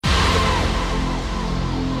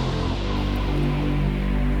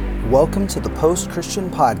Welcome to the Post-Christian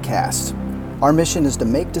Podcast. Our mission is to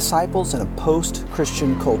make disciples in a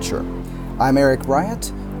post-Christian culture. I'm Eric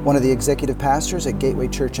Bryant, one of the executive pastors at Gateway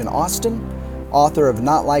Church in Austin, author of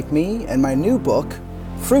Not Like Me, and my new book,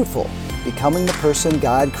 Fruitful, Becoming the Person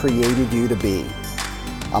God Created You to Be.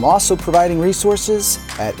 I'm also providing resources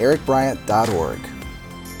at ericbryant.org.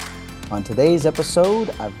 On today's episode,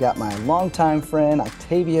 I've got my longtime friend,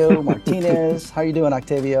 Octavio Martinez. How are you doing,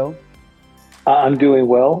 Octavio? I'm doing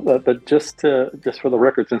well, but just for the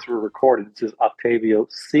record, since we're recording, this is Octavio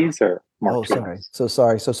Cesar Martinez. Oh,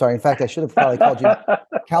 sorry. So sorry. In fact, I should have probably called you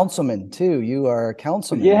Councilman too. You are a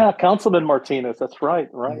councilman. Yeah, Councilman Martinez. That's right.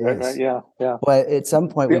 Yes. Yeah. But at some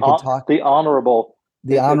point we could talk. The honorable.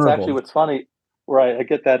 It's actually what's funny. Right, I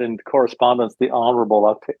get that in correspondence. The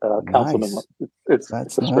honorable councilman. Nice. It's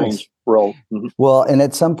a strange role. Mm-hmm. Well, and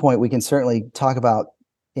at some point we can certainly talk about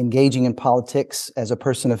engaging in politics as a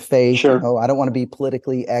person of faith. Sure. You know, I don't want to be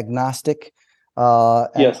politically agnostic.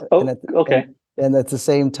 Yes. Okay. And at the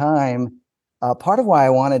same time, part of why I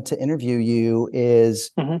wanted to interview you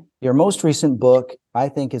is your most recent book, I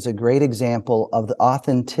think, is a great example of the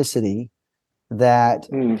authenticity that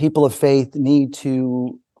people of faith need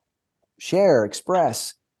to share,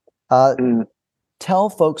 express. Tell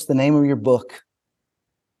folks the name of your book.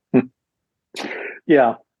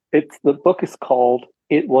 Yeah, the book is called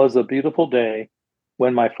 "It Was a Beautiful Day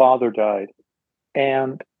When My Father Died,"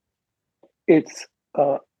 and it's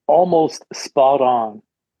almost spot on.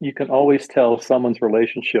 You can always tell someone's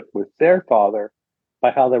relationship with their father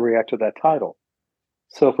by how they react to that title.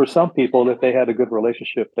 So for some people, if they had a good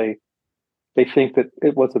relationship, they think that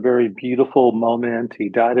it was a very beautiful moment. He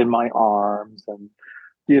died in my arms, and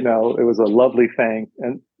it was a lovely thing,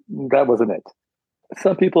 and that wasn't it.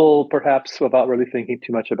 Some people, perhaps without really thinking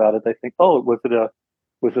too much about it, they think, "Oh, was it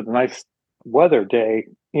a nice weather day?"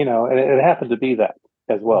 And it happened to be that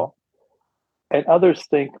as well. And others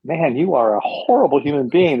think, "Man, you are a horrible human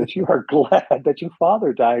being that you are glad that your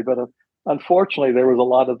father died." But unfortunately, there was a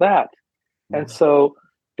lot of that. And so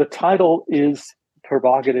the title is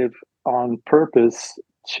provocative on purpose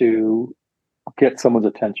to get someone's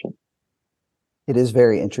attention. It is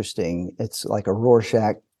very interesting. It's like a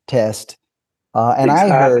Rorschach test. And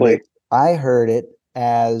exactly. I heard it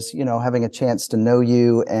as, having a chance to know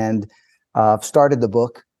you and started the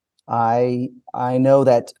book. I know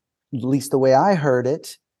that, at least the way I heard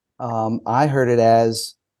it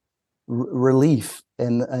as relief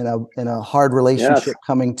in a hard relationship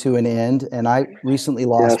coming to an end. And I recently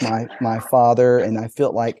lost my father, and I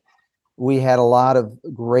felt like we had a lot of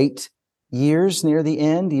great years near the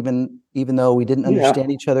end, even though we didn't understand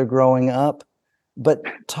each other growing up. But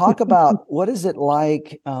talk about what is it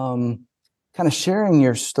like, kind of sharing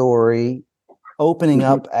your story, opening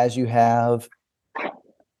up as you have.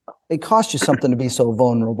 It cost you something to be so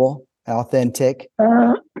vulnerable, authentic.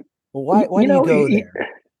 Why do you go there?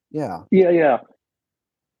 Yeah.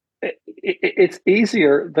 It's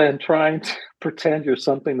easier than trying to pretend you're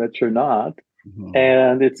something that you're not.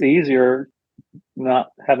 And it's easier not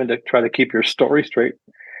having to try to keep your story straight.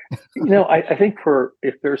 I think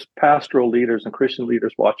if there's pastoral leaders and Christian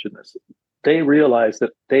leaders watching this, they realize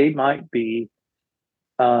that they might be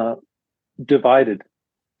divided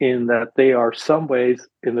in that they are some ways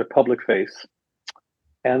in their public face,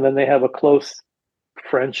 and then they have a close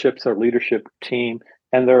friendships or leadership team,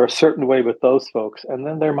 and they're a certain way with those folks. And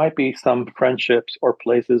then there might be some friendships or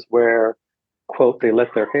places where, quote, they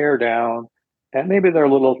let their hair down, and maybe they're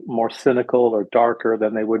a little more cynical or darker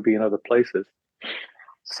than they would be in other places.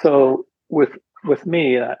 So with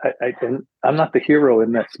me, I'm not the hero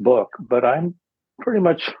in this book, but I'm pretty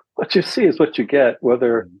much what you see is what you get,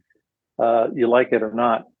 whether you like it or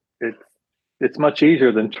not. It's much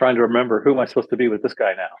easier than trying to remember who am I supposed to be with this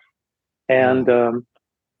guy now. And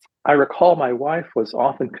I recall my wife was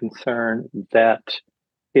often concerned that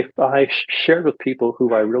if I shared with people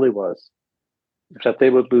who I really was, that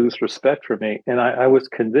they would lose respect for me. And I was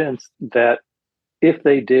convinced that if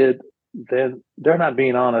they did, then they're not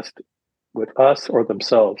being honest with us or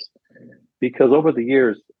themselves. Because over the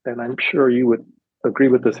years, and I'm sure you would agree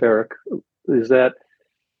with this, Eric, is that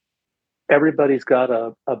everybody's got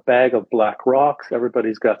a bag of black rocks.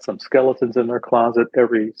 Everybody's got some skeletons in their closet.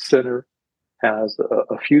 Every sinner has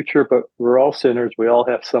a future, but we're all sinners. We all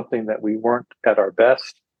have something that we weren't at our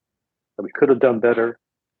best, that we could have done better,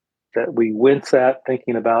 that we wince at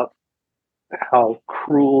thinking about how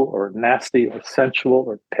cruel or nasty or sensual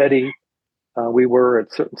or petty we were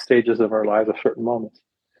at certain stages of our lives, at certain moments.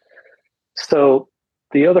 So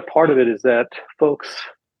the other part of it is that folks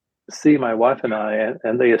see my wife and I,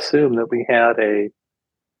 and they assume that we had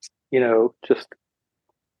just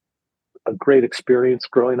a great experience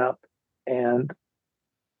growing up. And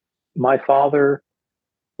my father,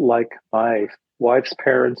 like my wife's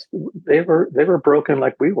parents, they were broken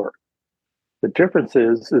like we were. The difference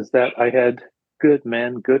is that I had good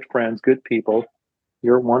men, good friends, good people.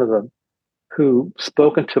 You're one of them, who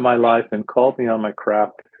spoke into my life and called me on my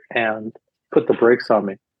crap and put the brakes on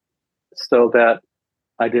me so that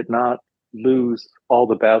I did not lose all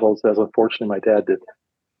the battles as unfortunately my dad did.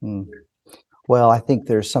 Mm. Well, I think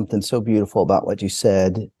there's something so beautiful about what you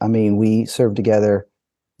said. I mean, we served together,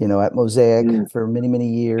 at Mosaic for many, many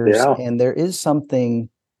years, Yeah. and there is something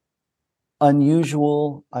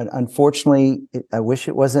unusual. Unfortunately, I wish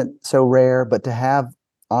it wasn't so rare, but to have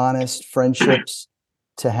honest friendships,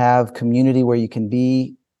 to have community where you can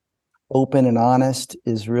be open and honest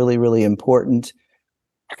is really, really important.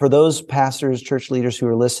 For those pastors, church leaders who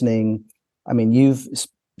are listening, I mean, you've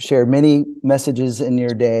shared many messages in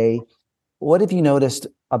your day. What have you noticed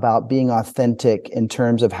about being authentic in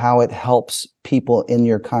terms of how it helps people in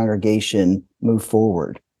your congregation move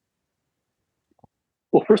forward?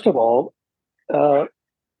 Well, first of all,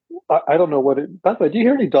 I don't know what it. By the way, do you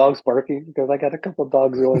hear any dogs barking? Because I got a couple of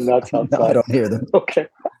dogs going nuts No, I outside. don't hear them. Okay,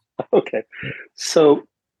 okay. So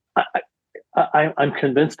I'm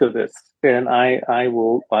convinced of this, and I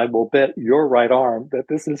will bet your right arm that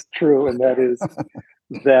this is true, and that is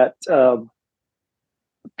that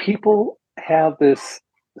people have this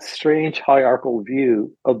strange hierarchical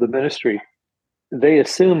view of the ministry. They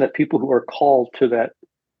assume that people who are called to that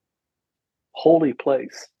holy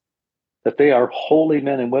place, that they are holy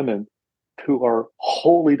men and women who are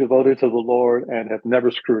wholly devoted to the Lord and have never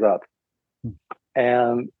screwed up.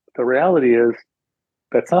 And the reality is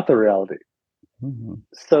that's not the reality. Mm-hmm.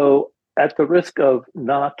 So, at the risk of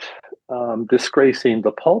not disgracing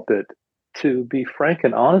the pulpit, to be frank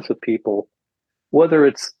and honest with people, whether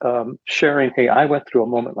it's sharing, hey, I went through a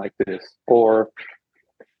moment like this, or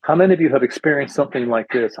how many of you have experienced something like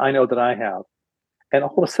this? I know that I have. And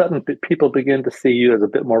all of a sudden, people begin to see you as a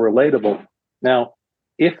bit more relatable. Now,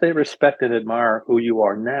 if they respect and admire who you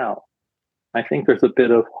are now, I think there's a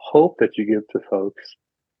bit of hope that you give to folks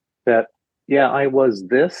that, yeah, I was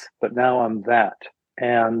this, but now I'm that.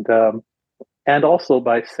 And also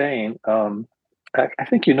by saying, I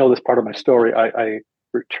think you know this part of my story. I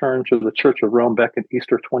returned to the Church of Rome back in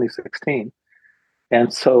Easter 2016.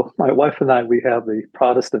 And so my wife and I, we have the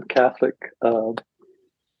Protestant Catholic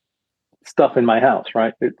stuff in my house,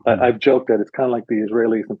 right? I've joked that it's kind of like the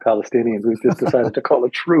Israelis and Palestinians. We've just decided to call a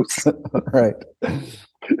truce. Right.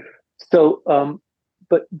 So,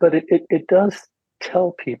 but it does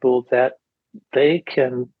tell people that they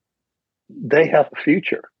have a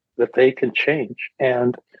future, that they can change,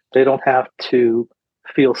 and they don't have to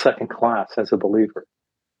feel second class as a believer.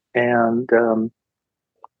 And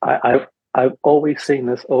I've always seen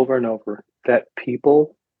this over and over, that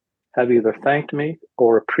people have either thanked me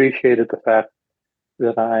or appreciated the fact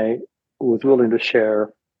that I was willing to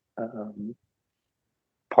share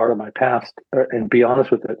part of my past and be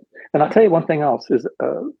honest with it. And I'll tell you one thing else is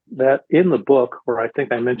that in the book, where I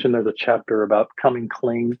think I mentioned there's a chapter about coming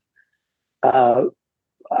clean,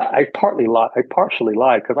 I partially lied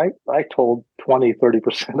because I told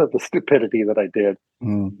 20-30% of the stupidity that I did.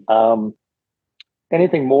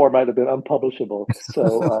 Anything more might have been unpublishable.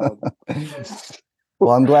 So,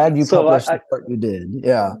 well, I'm glad you so published the part you did.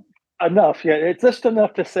 Yeah. Enough. Yeah. It's just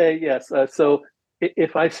enough to say yes. So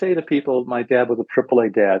if I say to people, my dad was a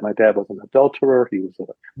AAA dad, my dad was an adulterer, he was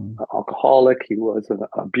an alcoholic, he was an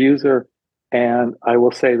abuser. And I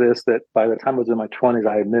will say this, that by the time I was in my 20s,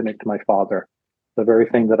 I mimicked my father. The very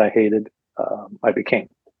thing that I hated, I became.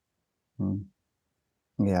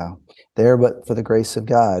 Yeah, there, but for the grace of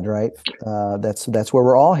God, right? That's where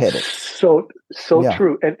we're all headed. So yeah.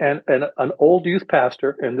 True. And an old youth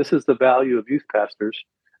pastor, and this is the value of youth pastors.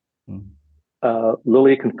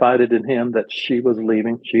 Lily confided in him that she was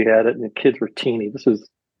leaving. She had it, and the kids were teeny.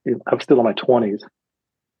 I was still in my 20s,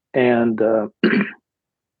 and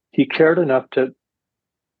he cared enough to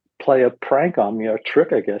play a prank on me, a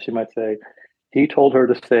trick, I guess you might say. He told her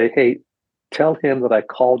to say, hey, tell him that I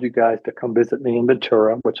called you guys to come visit me in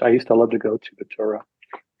Ventura, which I used to love to go to Ventura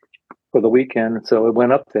for the weekend. So I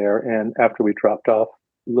went up there, and after we dropped off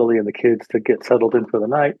Lily and the kids to get settled in for the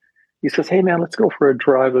night, he says, hey, man, let's go for a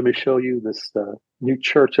drive. Let me show you this new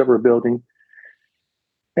church that we're building.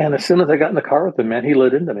 And as soon as I got in the car with him, man, he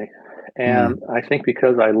lit into me. And I think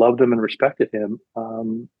because I loved him and respected him,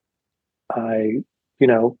 I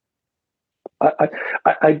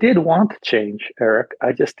did want to change, Eric.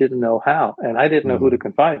 I just didn't know how, and I didn't know who to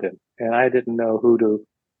confide in, and I didn't know who to.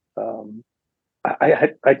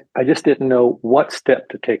 I just didn't know what step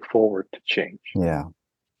to take forward to change. Yeah,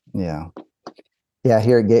 Yeah. Yeah.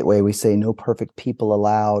 Here at Gateway, we say no perfect people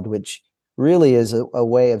allowed, which really is a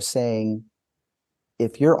way of saying,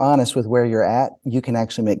 if you're honest with where you're at, you can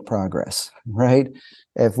actually make progress, right?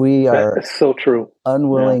 If we That are is so true. Yeah.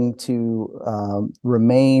 unwilling to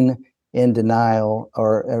remain in denial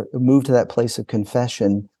or move to that place of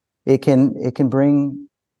confession, it can bring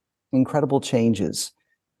incredible changes.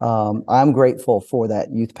 I'm grateful for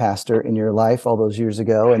that youth pastor in your life all those years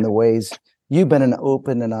ago and the ways you've been an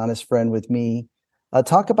open and honest friend with me.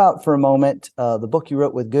 Talk about for a moment the book you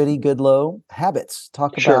wrote with Goody Goodlow, Habits.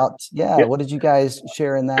 Talk Sure. about, yeah, Yeah. what did you guys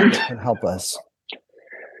share in that can help us?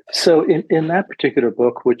 So in that particular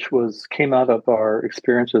book, which was came out of our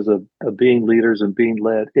experiences of being leaders and being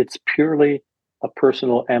led, it's purely a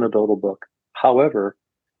personal anecdotal book. However,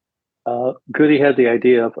 Goody had the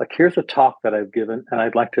idea of like, here's a talk that I've given, and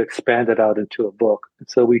I'd like to expand it out into a book. And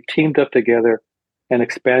so we teamed up together and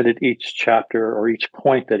expanded each chapter or each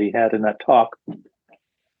point that he had in that talk.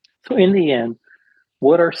 So in the end,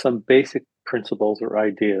 what are some basic principles or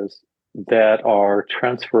ideas that are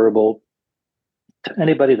transferable to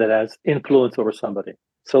anybody that has influence over somebody?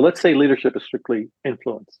 So let's say leadership is strictly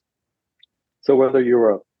influence. So whether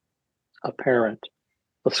you're a parent,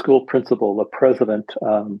 a school principal, a president,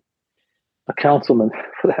 a councilman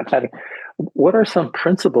for that matter, what are some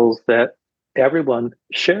principles that everyone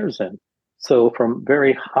shares in? So from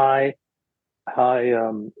very high,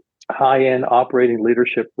 high end operating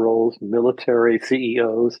leadership roles, military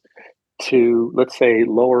CEOs, to let's say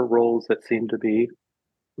lower roles that seem to be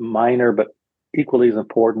minor but equally as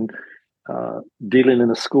important, dealing in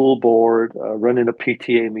a school board, running a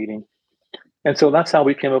PTA meeting. And so that's how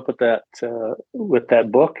we came up with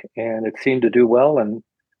that book, and it seemed to do well, and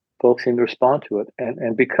folks seemed to respond to it.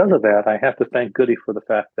 And because of that, I have to thank Goody for the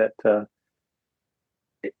fact that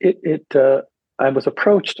I was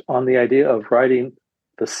approached on the idea of writing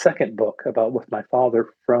the second book about with my father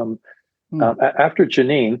from Hmm. after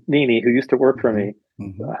Janine Nini, who used to work for Mhm. me,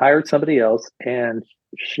 Mhm. hired somebody else, and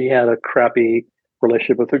she had a crappy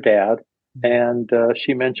relationship with her dad. And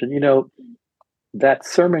she mentioned, that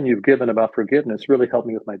sermon you've given about forgiveness really helped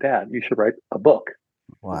me with my dad. You should write a book.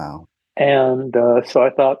 Wow. And so I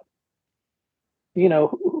thought,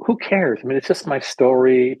 who cares? I mean, it's just my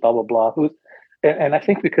story, blah, blah, blah. And I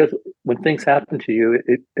think because when things happen to you,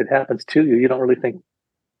 it happens to you. You don't really think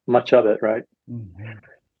much of it, right? Mhm.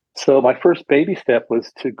 So my first baby step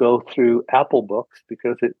was to go through Apple Books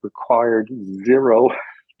because it required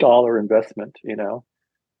 $0 investment.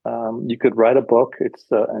 You could write a book. It's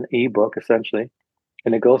an e-book essentially,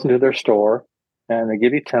 and it goes into their store, and they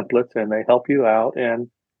give you templates and they help you out. And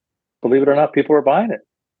believe it or not, people are buying it.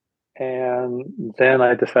 And then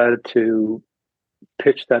I decided to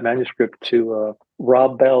pitch that manuscript to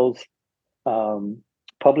Rob Bell's um,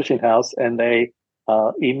 publishing house, and they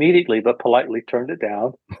immediately but politely turned it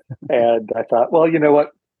down. And I thought, well, you know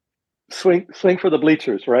what? Swing for the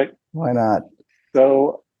bleachers, right? Why not?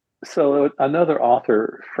 So, so another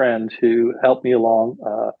author friend who helped me along,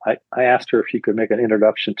 I asked her if she could make an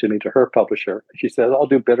introduction to me to her publisher. She said, "I'll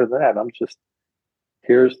do better than that. I'm just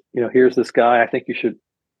here's this guy. I think you should."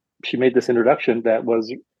 She made this introduction that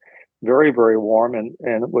was very, very warm, and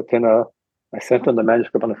I sent them the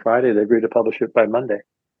manuscript on a Friday. They agreed to publish it by Monday.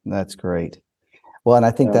 That's great. Well, and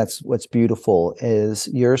I think Yeah, that's what's beautiful is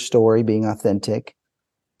your story being authentic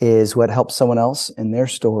is what helps someone else in their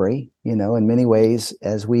story, in many ways,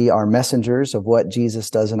 as we are messengers of what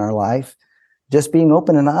Jesus does in our life. Just being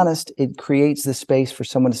open and honest, it creates the space for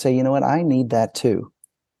someone to say, you know what, I need that too.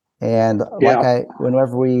 And yeah.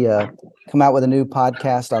 whenever we come out with a new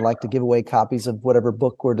podcast, I like to give away copies of whatever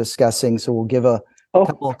book we're discussing. So we'll give a Oh,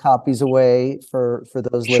 couple of copies away for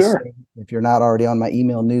those sure. listening. If you're not already on my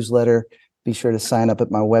email newsletter, be sure to sign up at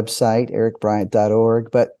my website, ericbryant.org.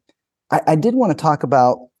 But I did want to talk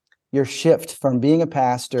about your shift from being a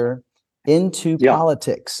pastor into Yeah,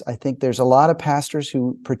 politics. I think there's a lot of pastors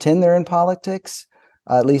who pretend they're in politics,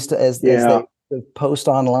 at least as yeah, they post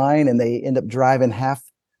online, and they end up driving half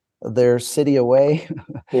their city away.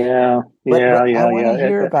 yeah, But yeah, I yeah, want to yeah,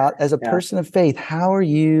 hear about, as a yeah, person of faith, how are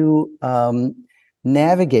you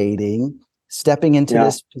navigating stepping into yeah.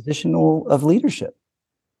 this position of leadership?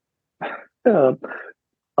 Uh,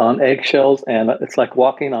 on eggshells, and it's like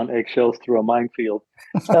walking on eggshells through a minefield.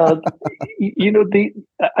 Uh, the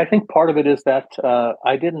I think part of it is that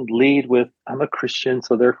I didn't lead with "I'm a Christian,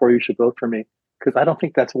 so therefore you should vote for me," because I don't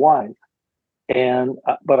think that's wise. And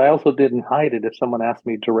but I also didn't hide it if someone asked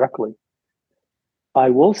me directly. I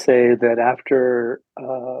will say that after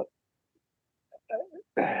I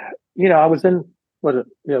was in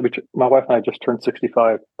my wife and I just turned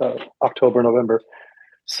 65 October, November.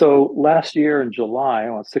 So last year in July, I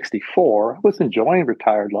was 64. I was enjoying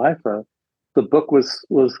retired life. The book was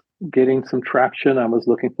getting some traction. I was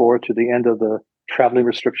looking forward to the end of the traveling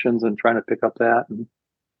restrictions and trying to pick up that. And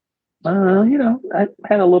I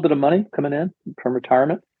had a little bit of money coming in from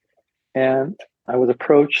retirement, and I was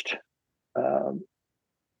approached. Um,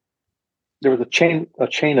 there was a chain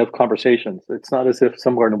of conversations. It's not as if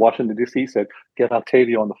somewhere in Washington D.C. said, "Get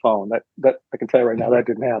Octavio on the phone." That I can tell you right now that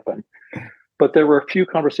didn't happen. But there were a few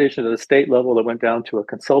conversations at a state level that went down to a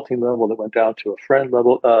consulting level, that went down to a friend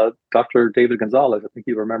level. Dr. David Gonzalez, I think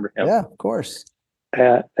you remember him. Yeah, of course.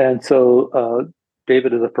 And so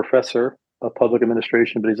David is a professor of public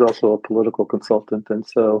administration, but he's also a political consultant. And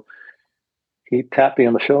so he tapped me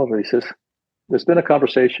on the shoulder. He says, "There's been a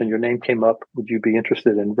conversation. Your name came up. Would you be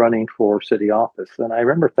interested in running for city office?" And I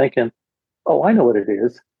remember thinking, oh, I know what it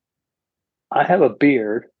is. I have a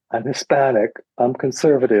beard. I'm Hispanic. I'm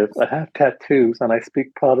conservative. I have tattoos, and I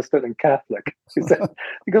speak Protestant and Catholic. He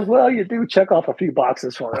goes, "Well, you do check off a few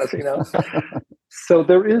boxes for us, you know." So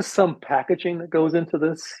there is some packaging that goes into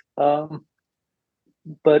this.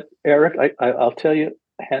 But Eric, I'll tell you,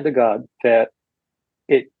 hand to God, that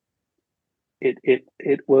it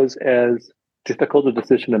was as difficult a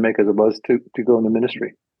decision to make as it was to go into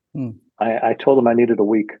ministry. Hmm. I told him I needed a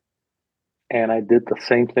week, and I did the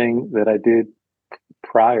same thing that I did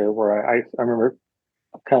prior, where I remember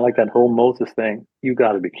kind of like that whole Moses thing. You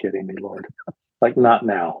got to be kidding me, Lord! Like, not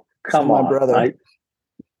now. Send Come my on. brother.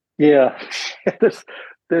 Yeah.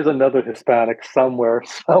 there's another Hispanic somewhere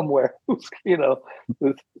who's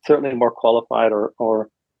who's certainly more qualified or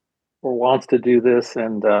wants to do this,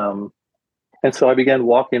 and so I began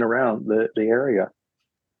walking around the area,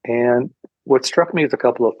 and what struck me as a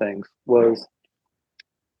couple of things was,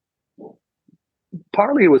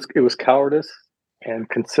 partly it was cowardice and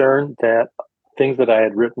concern that things that I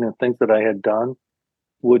had written and things that I had done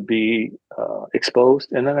would be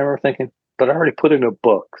exposed. And then I remember thinking, but I already put it in a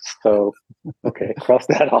book, so okay, cross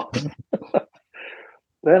that off.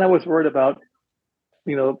 Then I was worried about,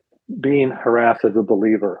 being harassed as a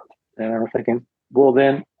believer, and I remember thinking, well,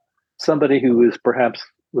 then somebody who is perhaps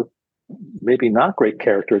with maybe not great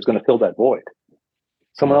character is going to fill that void.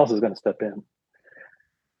 Someone else is going to step in.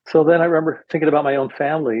 So then I remember thinking about my own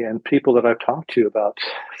family and people that I've talked to about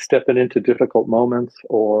stepping into difficult moments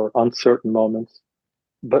or uncertain moments.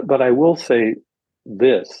 But I will say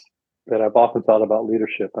this, that I've often thought about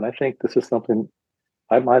leadership, and I think this is something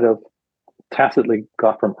I might have tacitly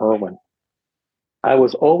got from Irwin. I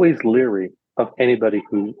was always leery of anybody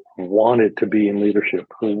who wanted to be in leadership,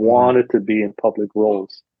 who wanted to be in public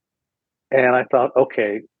roles. And I thought,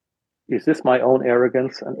 okay, is this my own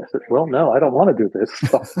arrogance? And I said, well, no, I don't want to do this.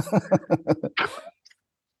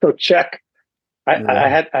 So check.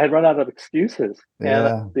 Yeah. I had run out of excuses. And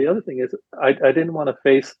Yeah. the other thing is, I didn't want to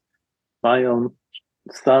face my own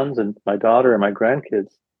sons and my daughter and my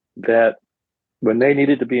grandkids, that when they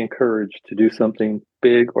needed to be encouraged to do something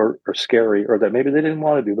big or scary, or that maybe they didn't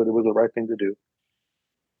want to do, but it was the right thing to do,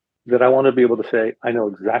 that I want to be able to say, I know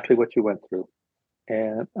exactly what you went through.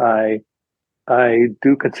 And I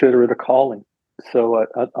do consider it a calling. So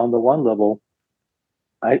on the one level,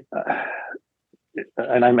 I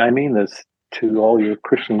I mean this to all your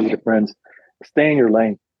Christian leader friends: stay in your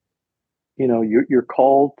lane. You're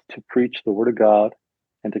called to preach the word of God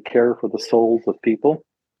and to care for the souls of people.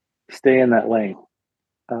 Stay in that lane.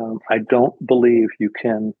 I don't believe you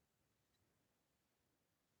can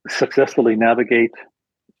successfully navigate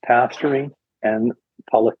pastoring and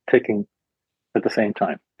politicking at the same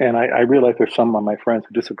time. And I realize there's some of my friends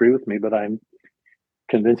who disagree with me, but I'm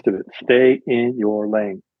convinced of it. Stay in your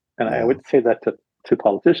lane. And I Yeah. would say that to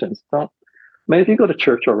politicians. Don't, I mean, if you go to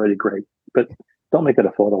church already, great, but don't make it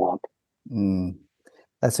a photo op. Mm.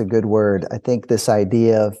 That's a good word. I think this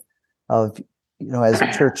idea of as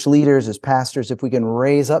church leaders, as pastors, if we can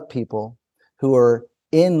raise up people who are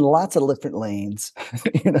in lots of different lanes,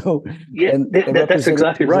 Yeah, and that's representing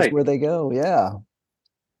exactly Jesus right. where they go. Yeah.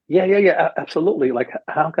 Yeah, absolutely. Like,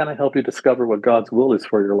 how can I help you discover what God's will is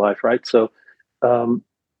for your life, right? So, um,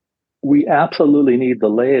 we absolutely need the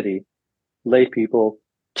lay people,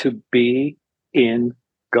 to be in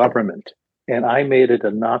government. And I made it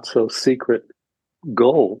a not so secret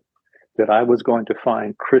goal that I was going to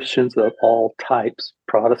find Christians of all types,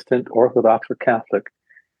 Protestant, Orthodox, or Catholic,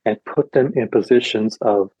 and put them in positions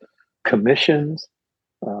of commissions,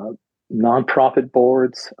 uh, nonprofit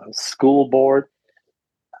boards, school board.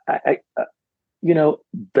 I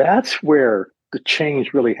that's where the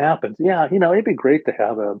change really happens. Yeah, it'd be great to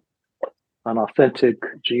have an authentic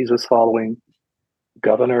Jesus following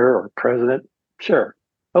governor or president. Sure,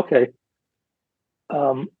 okay,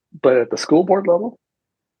 but at the school board level,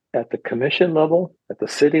 at the commission level, at the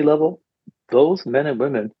city level, those men and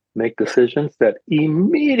women make decisions that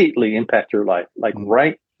immediately impact your life, like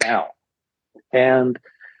right now. And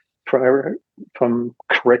from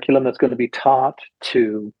curriculum that's going to be taught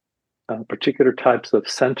to particular types of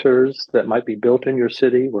centers that might be built in your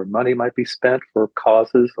city where money might be spent for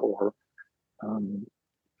causes or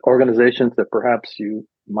organizations that perhaps you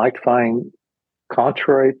might find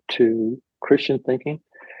contrary to Christian thinking.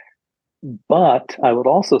 But I would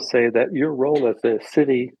also say that your role as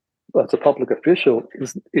a public official,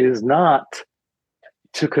 is not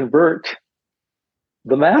to convert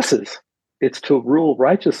the masses. It's to rule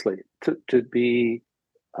righteously, to be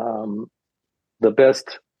the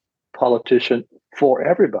best politician for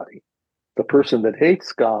everybody, the person that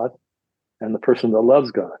hates God and the person that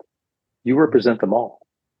loves God. You represent them all.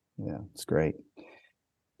 Yeah, it's great.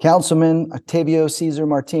 Councilman Octavio Cesar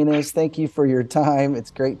Martinez, thank you for your time. It's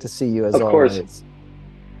great to see you as always. Of course.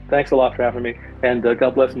 Thanks a lot for having me. And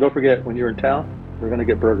God bless. And don't forget, when you're in town, we're going to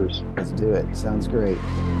get burgers. Let's do it. Sounds great.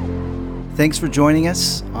 Thanks for joining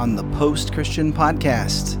us on the Post Christian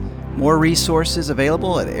Podcast. More resources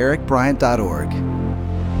available at ericbryant.org.